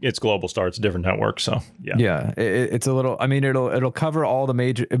 It's Globalstar. It's a different network. So it's a little. I mean, it'll cover all the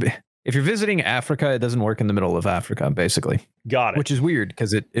major. If you're visiting Africa, it doesn't work in the middle of Africa, basically. Got it. Which is weird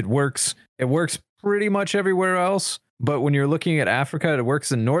because it works. It works pretty much everywhere else. But when you're looking at Africa, it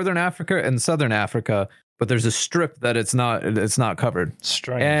works in Northern Africa and Southern Africa. But there's a strip that it's not covered.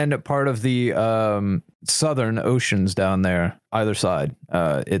 Strange. And part of the southern oceans down there, either side,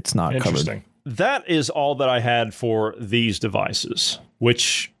 it's not covered. That is all that I had for these devices,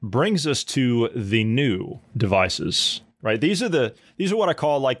 which brings us to the new devices. Right, these are what I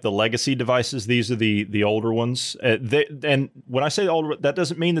call like the legacy devices. These are the older ones. And when I say older, that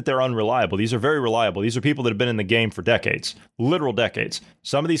doesn't mean that they're unreliable. These are very reliable. These are people that have been in the game for decades, literal decades.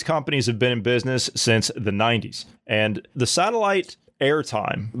 Some of these companies have been in business since the 90s. And the satellite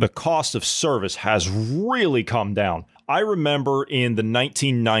airtime, the cost of service has really come down. I remember in the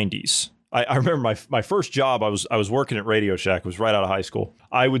 1990s. I remember my first job. I was working at Radio Shack. It was right out of high school.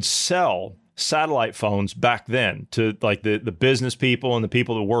 I would sell satellite phones back then to like the business people and the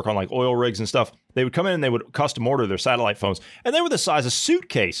people that work on like oil rigs and stuff. They would come in and they would custom order their satellite phones, and they were the size of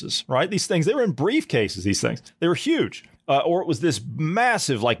suitcases, right? These things, they were in briefcases. These things, they were huge. or it was this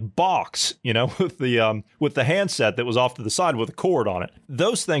massive like box, with the handset that was off to the side with a cord on it.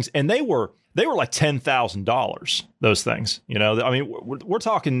 Those things, and they were like $10,000. Those things, I mean, we're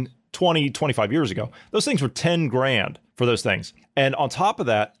talking 20, 25 years ago. Those things were 10 grand for those things. And on top of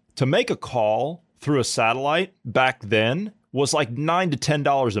that, to make a call through a satellite back then was like $9 to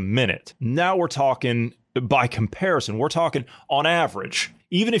 $10 a minute. Now we're talking, by comparison, we're talking on average,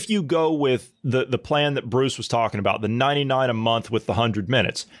 even if you go with the plan that Bruce was talking about, the $99 a month with the 100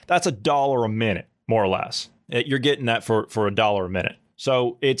 minutes, that's $1 a minute, more or less. You're getting that for $1 a minute.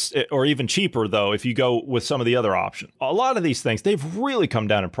 So or even cheaper, though, if you go with some of the other options. A lot of these things, they've really come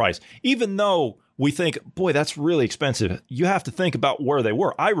down in price, even though we think, boy, that's really expensive. You have to think about where they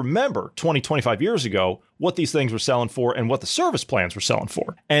were. I remember 20, 25 years ago, what these things were selling for and what the service plans were selling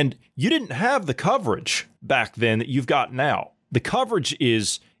for. And you didn't have the coverage back then that you've got now. The coverage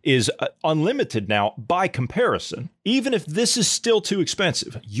is unlimited now by comparison. Even if this is still too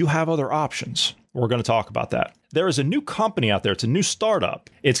expensive, you have other options. We're going to talk about that. There is a new company out there. It's a new startup.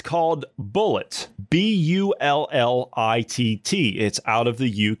 It's called Bullitt, Bullitt. It's out of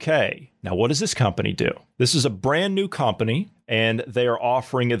the UK. Now, what does this company do? This is a brand new company, and they are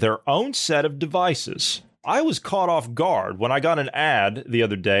offering their own set of devices. I was caught off guard when I got an ad the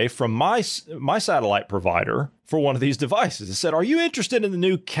other day from my satellite provider for one of these devices. It said, "Are you interested in the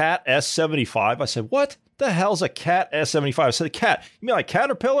new Cat S75?" I said, "What the hell's a Cat S75?" I said, "Cat? You mean like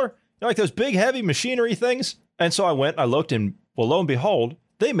Caterpillar? You know, like those big, heavy machinery things?" And so I went, I looked, and well, lo and behold,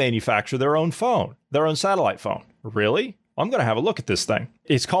 they manufacture their own phone, their own satellite phone. Really? I'm going to have a look at this thing.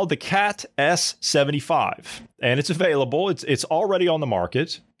 It's called the Cat S75, and it's available. It's already on the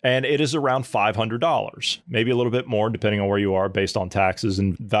market, and it is around $500, maybe a little bit more, depending on where you are, based on taxes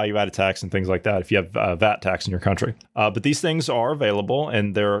and value-added tax and things like that, if you have VAT tax in your country. But these things are available,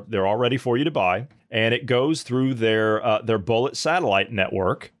 and they're all ready for you to buy. And it goes through their Bullitt satellite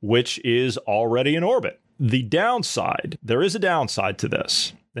network, which is already in orbit. The downside, there is a downside to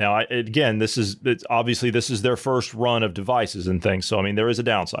this. Now, this is their first run of devices and things. So, I mean, there is a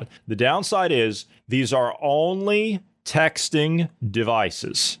downside. The downside is these are only texting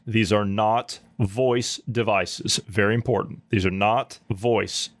devices. These are not voice devices. Very important. These are not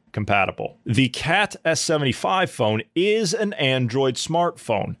voice compatible. The Cat S75 phone is an Android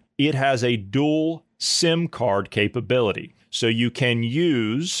smartphone. It has a dual SIM card capability. So you can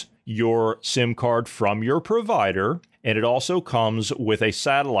use your SIM card from your provider, and it also comes with a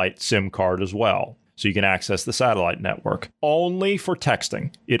satellite SIM card as well. So you can access the satellite network only for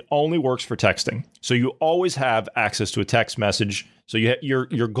texting. It only works for texting. So you always have access to a text message. So you're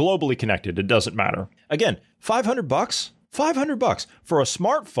globally connected. It doesn't matter. Again, $500, $500 for a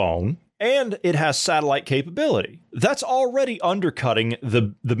smartphone, and it has satellite capability. That's already undercutting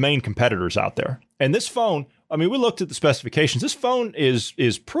the main competitors out there. And this phone, I mean, we looked at the specifications. This phone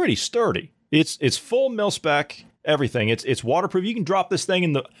is pretty sturdy. It's full mil-spec, everything. It's waterproof. You can drop this thing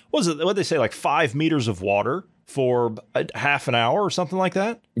in what they say, like 5 meters of water for half an hour or something like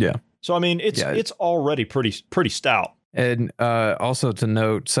that. Yeah. So I mean, it's already pretty stout. And also to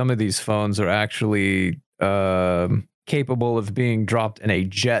note, some of these phones are actually capable of being dropped in a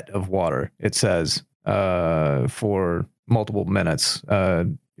jet of water. It says for multiple minutes,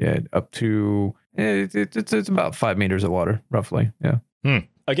 up to it's about 5 meters of water, roughly. Yeah.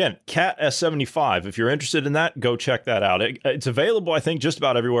 Again, Cat S75. If you're interested in that, go check that out. It's available, I think, just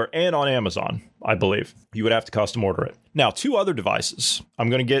about everywhere and on Amazon, I believe. You would have to custom order it. Now, 2 other devices. I'm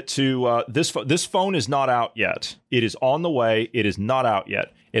going to get to this phone is not out yet. It is on the way. It is not out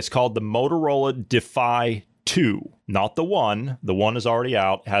yet. It's called the Motorola Defy 2, not the 1. The 1 is already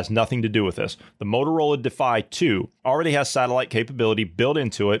out. It has nothing to do with this. The Motorola Defy 2 already has satellite capability built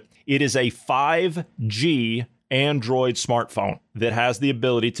into it. It is a 5G Android smartphone that has the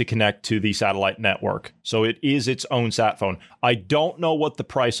ability to connect to the satellite network. So it is its own sat phone. I don't know what the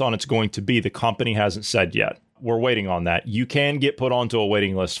price on it's going to be. The company hasn't said yet. We're waiting on that. You can get put onto a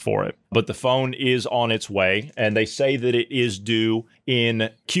waiting list for it, but the phone is on its way, and they say that it is due in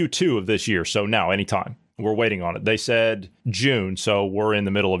Q2 of this year. So now, anytime. We're waiting on it. They said June, so we're in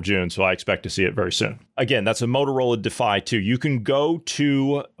the middle of June, so I expect to see it very soon. Again, that's a Motorola Defy 2. You can go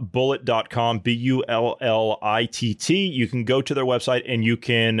to bullitt.com, Bullitt. You can go to their website and you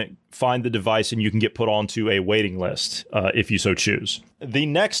can find the device and you can get put onto a waiting list if you so choose. The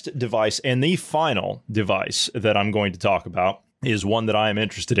next device and the final device that I'm going to talk about is one that I am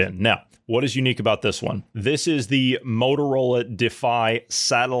interested in. Now, what is unique about this one? This is the Motorola Defy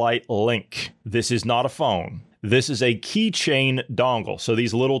Satellite Link. This is not a phone. This is a keychain dongle. So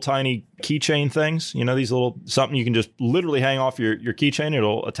these little tiny keychain things, these little something you can just literally hang off your keychain.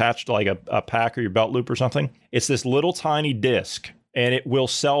 It'll attach to like a pack or your belt loop or something. It's this little tiny disc, and it will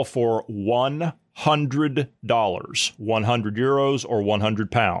sell for $100, 100 euros or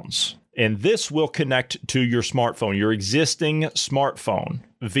 100 pounds. And this will connect to your smartphone, your existing smartphone,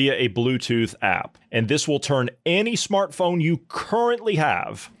 via a Bluetooth app. And this will turn any smartphone you currently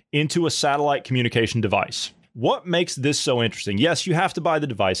have into a satellite communication device. What makes this so interesting? Yes, you have to buy the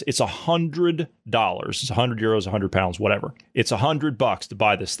device. It's $100. It's 100 euros, 100 pounds, whatever. It's $100 to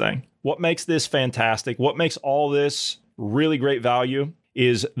buy this thing. What makes this fantastic? What makes all this really great value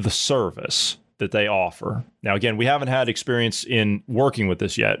is the service that they offer. Now, again, we haven't had experience in working with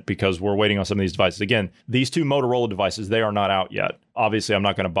this yet because we're waiting on some of these devices. Again, these two Motorola devices, they are not out yet. Obviously, I'm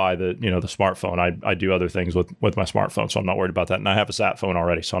not going to buy the smartphone. I do other things with my smartphone, so I'm not worried about that. And I have a sat phone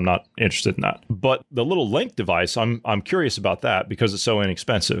already, so I'm not interested in that. But the little Link device, I'm curious about that because it's so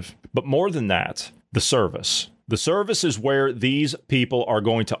inexpensive. But more than that, the service. The service is where these people are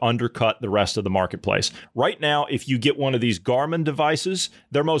going to undercut the rest of the marketplace. Right now, if you get one of these Garmin devices,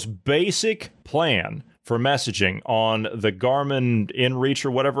 their most basic plan for messaging on the Garmin InReach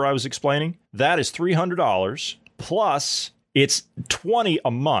or whatever I was explaining, that is $300 plus it's $20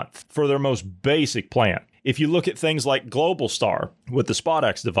 a month for their most basic plan. If you look at things like Globalstar with the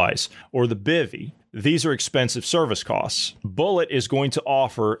SpotX device or the Bivy, these are expensive service costs. Bullet is going to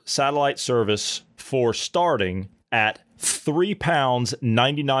offer satellite service for starting at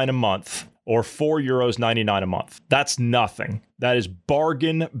 £3.99 a month or €4.99 a month. That's nothing. That is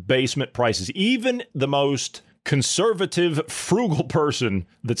bargain basement prices. Even the most conservative, frugal person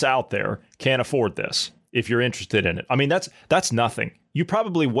that's out there can't afford this if you're interested in it. I mean, that's nothing. You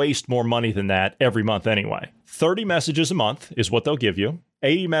probably waste more money than that every month anyway. 30 messages a month is what they'll give you.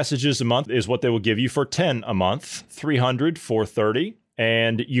 80 messages a month is what they will give you for 10 a month. 300 for 30.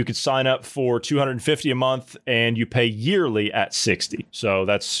 And you could sign up for $250 a month and you pay yearly at 60. So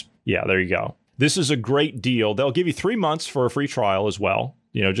that's, there you go. This is a great deal. They'll give you 3 months for a free trial as well,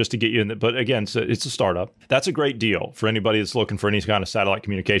 just to get you in. But again, it's a startup. That's a great deal for anybody that's looking for any kind of satellite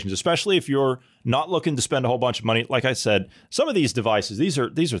communications, especially if you're not looking to spend a whole bunch of money. Like I said, some of these devices, these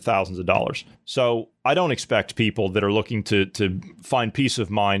are thousands of dollars. So I don't expect people that are looking to find peace of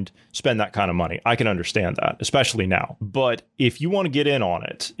mind spend that kind of money. I can understand that, especially now. But if you want to get in on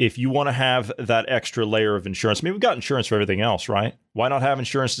it, if you want to have that extra layer of insurance, we've got insurance for everything else, right? Why not have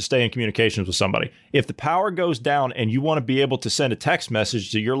insurance to stay in communications with somebody? If the power goes down and you want to be able to send a text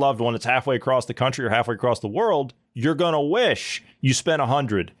message to your loved one that's halfway across the country or halfway across the world, you're going to wish you spent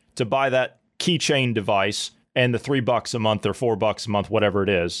 $100 to buy that keychain device and the $3 a month or $4 a month, whatever it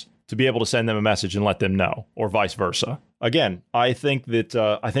is, to be able to send them a message and let them know, or vice versa. Again, I think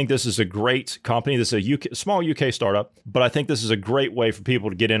this is a great company. This is a small UK startup, but I think this is a great way for people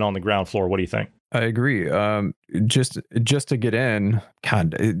to get in on the ground floor. What do you think? I agree. Just to get in,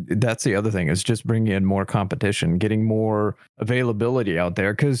 God, that's the other thing, is just bringing in more competition, getting more availability out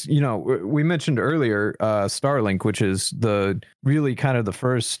there. Because, we mentioned earlier Starlink, which is really kind of the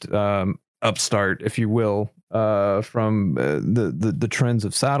first upstart, if you will, from the trends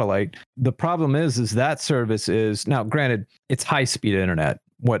of satellite. The problem is that service is, now granted, it's high speed internet,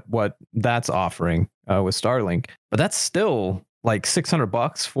 what that's offering with Starlink, but that's still like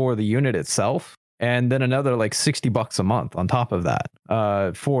 $600 for the unit itself, and then another like $60 a month on top of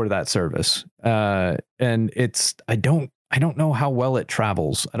that for that service. And it's, I don't know how well it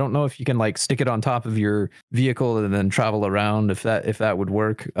travels. I don't know if you can like stick it on top of your vehicle and then travel around, if that would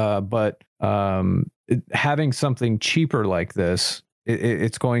work. But having something cheaper like this,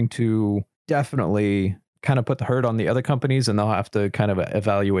 it's going to definitely kind of put the hurt on the other companies, and they'll have to kind of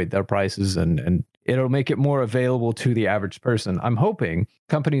evaluate their prices, and it'll make it more available to the average person. I'm hoping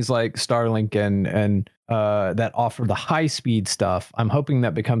companies like Starlink and that offer the high speed stuff, I'm hoping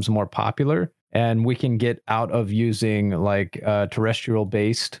that becomes more popular, and we can get out of using like terrestrial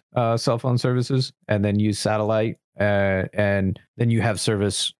based cell phone services and then use satellite, and then you have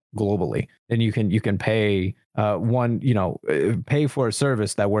service globally. Then you can pay pay for a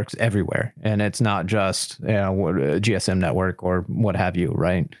service that works everywhere, and it's not just a GSM network or what have you,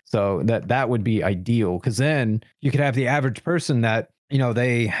 right? So that would be ideal, because then you could have the average person that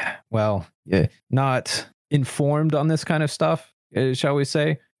not informed on this kind of stuff, shall we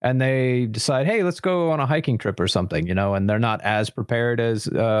say, and they decide, hey, let's go on a hiking trip or something, and they're not as prepared as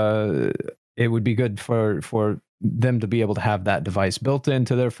it would be good for them to be able to have that device built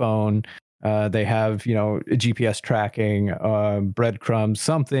into their phone, They have, GPS tracking, breadcrumbs,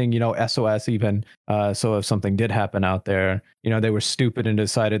 something, SOS even. So if something did happen out there, they were stupid and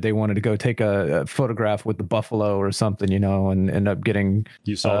decided they wanted to go take a photograph with the buffalo or something, and end up getting.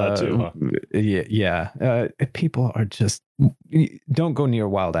 You saw that too, huh? Yeah. People are just, don't go near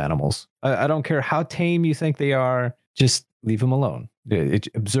wild animals. I don't care how tame you think they are. Just leave them alone.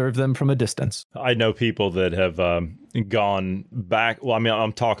 Observe them from a distance. I know people that have gone back. Well, I mean,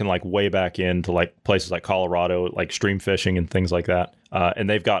 I'm talking like way back into like places like Colorado, like stream fishing and things like that. And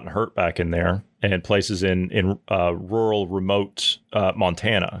they've gotten hurt back in there, and places in rural, remote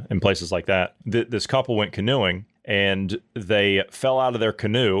Montana and places like that. This couple went canoeing and they fell out of their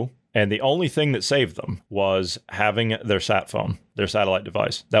canoe. And the only thing that saved them was having their sat phone, their satellite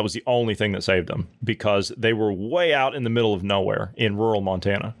device. That was the only thing that saved them, because they were way out in the middle of nowhere in rural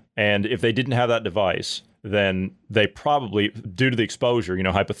Montana. And if they didn't have that device, then they probably, due to the exposure,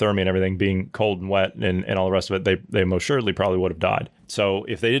 hypothermia and everything, being cold and wet and all the rest of it, they most surely probably would have died. So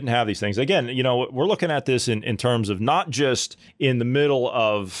if they didn't have these things, again, we're looking at this in terms of not just in the middle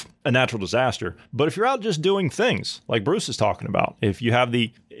of a natural disaster, but if you're out just doing things like Bruce is talking about, if you have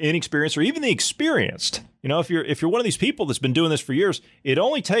the inexperienced or even the experienced, if you're one of these people that's been doing this for years, it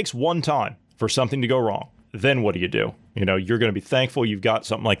only takes one time for something to go wrong. Then what do? You're going to be thankful you've got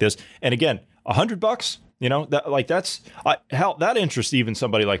something like this. And again, $100, that interests even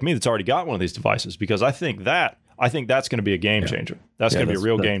somebody like me that's already got one of these devices, because I think that's going to be a game changer. That's going to be a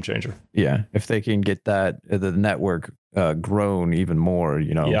real game changer. Yeah. If they can get the network grown even more,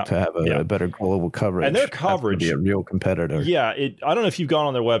 to have a better global coverage. And their coverage be a real competitor. Yeah. I don't know if you've gone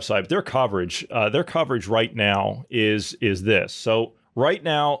on their website, but their coverage right now is this. So right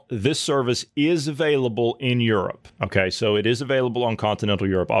now, this service is available in Europe. Okay, so it is available on continental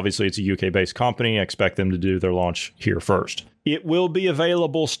Europe. Obviously, it's a UK-based company. I expect them to do their launch here first. It will be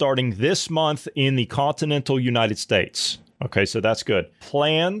available starting this month in the continental United States. Okay, so that's good.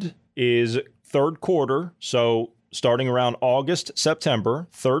 Planned is third quarter, so starting around August, September,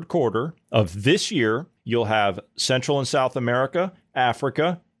 third quarter of this year, you'll have Central and South America,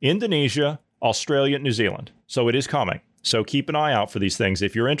 Africa, Indonesia, Australia, New Zealand. So it is coming. So keep an eye out for these things.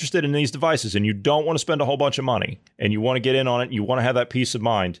 If you're interested in these devices and you don't want to spend a whole bunch of money and you want to get in on it, and you want to have that peace of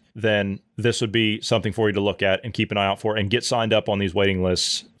mind, then this would be something for you to look at and keep an eye out for and get signed up on these waiting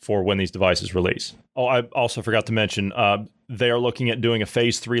lists for when these devices release. Oh, I also forgot to mention, they are looking at doing a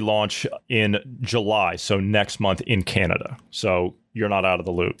phase 3 launch in July, so next month in Canada. So you're not out of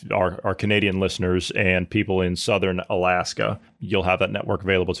the loop. Our Canadian listeners and people in southern Alaska, you'll have that network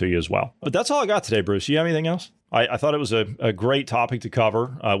available to you as well. But that's all I got today, Bruce. You have anything else? I thought it was a great topic to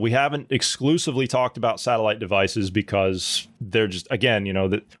cover. We haven't exclusively talked about satellite devices because they're just, again,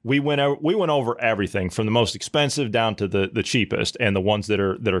 that we went over everything from the most expensive down to the cheapest and the ones that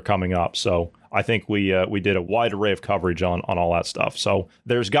are coming up. So I think we did a wide array of coverage on all that stuff. So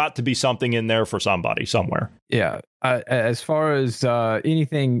there's got to be something in there for somebody somewhere. Yeah. As far as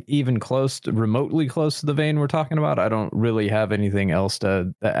anything even remotely close to the vein we're talking about, I don't really have anything else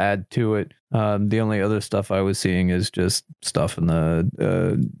to add to it. The only other stuff I was seeing is just stuff in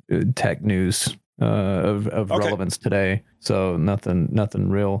the tech news of relevance today. So nothing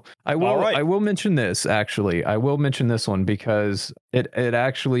real. I will mention this, actually. I will mention this one because it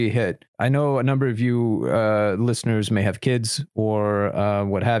actually hit. I know a number of you listeners may have kids or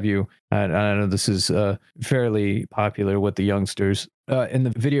what have you. And I know this is fairly popular with the youngsters. In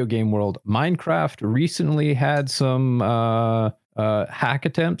the video game world, Minecraft recently had some hack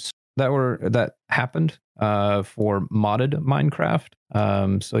attempts that happened for modded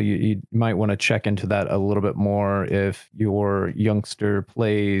Minecraft. So you might want to check into that a little bit more if your youngster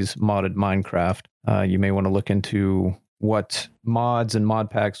plays modded Minecraft. You may want to look into what mods and mod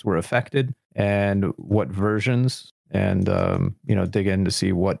packs were affected and what versions, and dig in to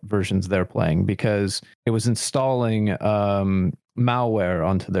see what versions they're playing, because it was installing malware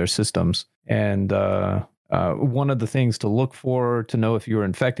onto their systems. And one of the things to look for to know if you were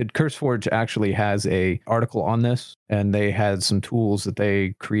infected, CurseForge actually has a article on this, and they had some tools that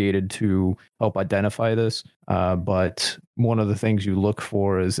they created to help identify this. But one of the things you look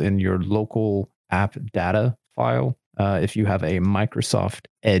for is in your local app data file. If you have a Microsoft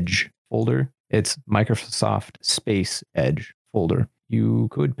Edge folder, it's Microsoft Space Edge folder. You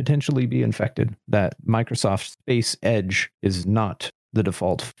could potentially be infected. That Microsoft Space Edge is not the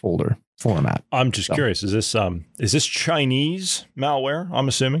default folder format. I'm just curious. Is this Chinese malware? I'm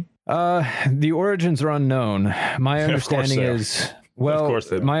assuming. The origins are unknown. My understanding is Well, Of course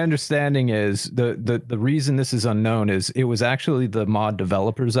they are. my understanding is the reason this is unknown is it was actually the mod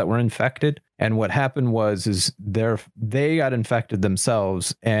developers that were infected. And what happened is they got infected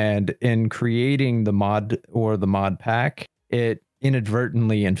themselves. And in creating the mod or the mod pack, it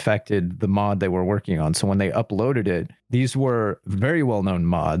inadvertently infected the mod they were working on. So when they uploaded it, these were very well-known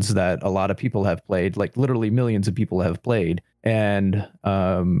mods that a lot of people have played, like literally millions of people have played. And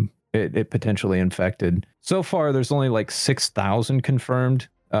it potentially infected. So far, there's only like 6,000 confirmed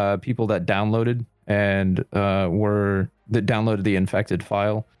people that downloaded and downloaded the infected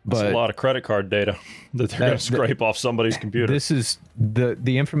file. But That's a lot of credit card data that they're going to scrape off somebody's computer. This is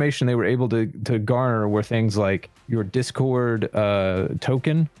the information they were able to garner were things like your Discord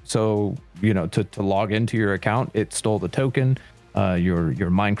token. So, to log into your account, it stole the token. Your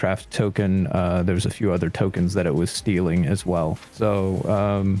Minecraft token. There's a few other tokens that it was stealing as well.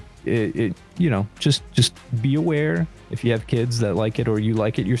 So just be aware. If you have kids that like it or you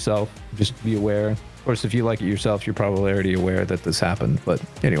like it yourself, just be aware. Of course, if you like it yourself, you're probably already aware that this happened. But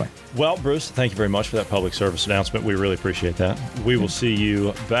anyway. Well, Bruce, thank you very much for that public service announcement. We really appreciate that. We will see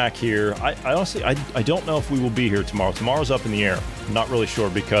you back here. I honestly don't know if we will be here tomorrow. Tomorrow's up in the air. I'm not really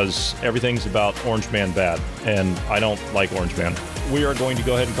sure because everything's about Orange Man bad, and I don't like Orange Man. We are going to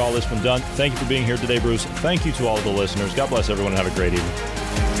go ahead and call this one done. Thank you for being here today, Bruce. Thank you to all of the listeners. God bless everyone and have a great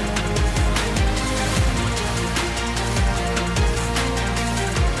evening.